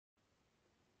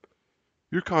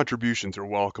Your contributions are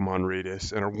welcome on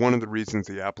Radius and are one of the reasons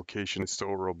the application is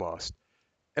so robust.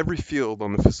 Every field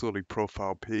on the facility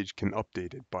profile page can be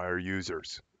updated by our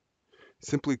users.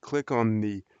 Simply click on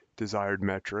the desired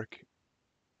metric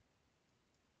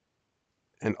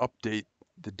and update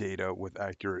the data with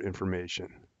accurate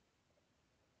information.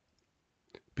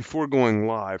 Before going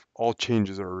live, all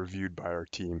changes are reviewed by our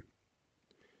team.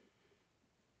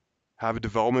 Have a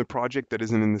development project that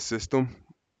isn't in the system?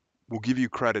 We'll give you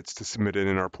credits to submit it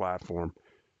in our platform.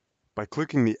 By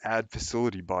clicking the Add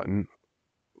Facility button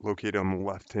located on the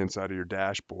left-hand side of your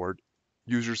dashboard,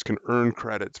 users can earn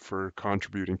credits for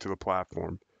contributing to the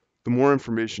platform. The more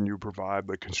information you provide,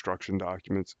 like construction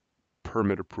documents,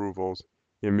 permit approvals,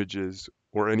 images,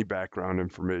 or any background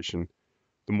information,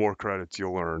 the more credits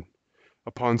you'll earn.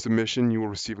 Upon submission, you will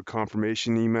receive a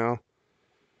confirmation email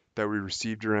that we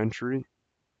received your entry,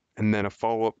 and then a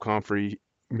follow-up confirmation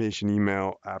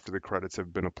email after the credits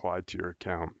have been applied to your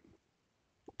account.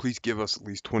 Please give us at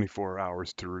least 24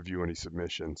 hours to review any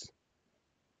submissions.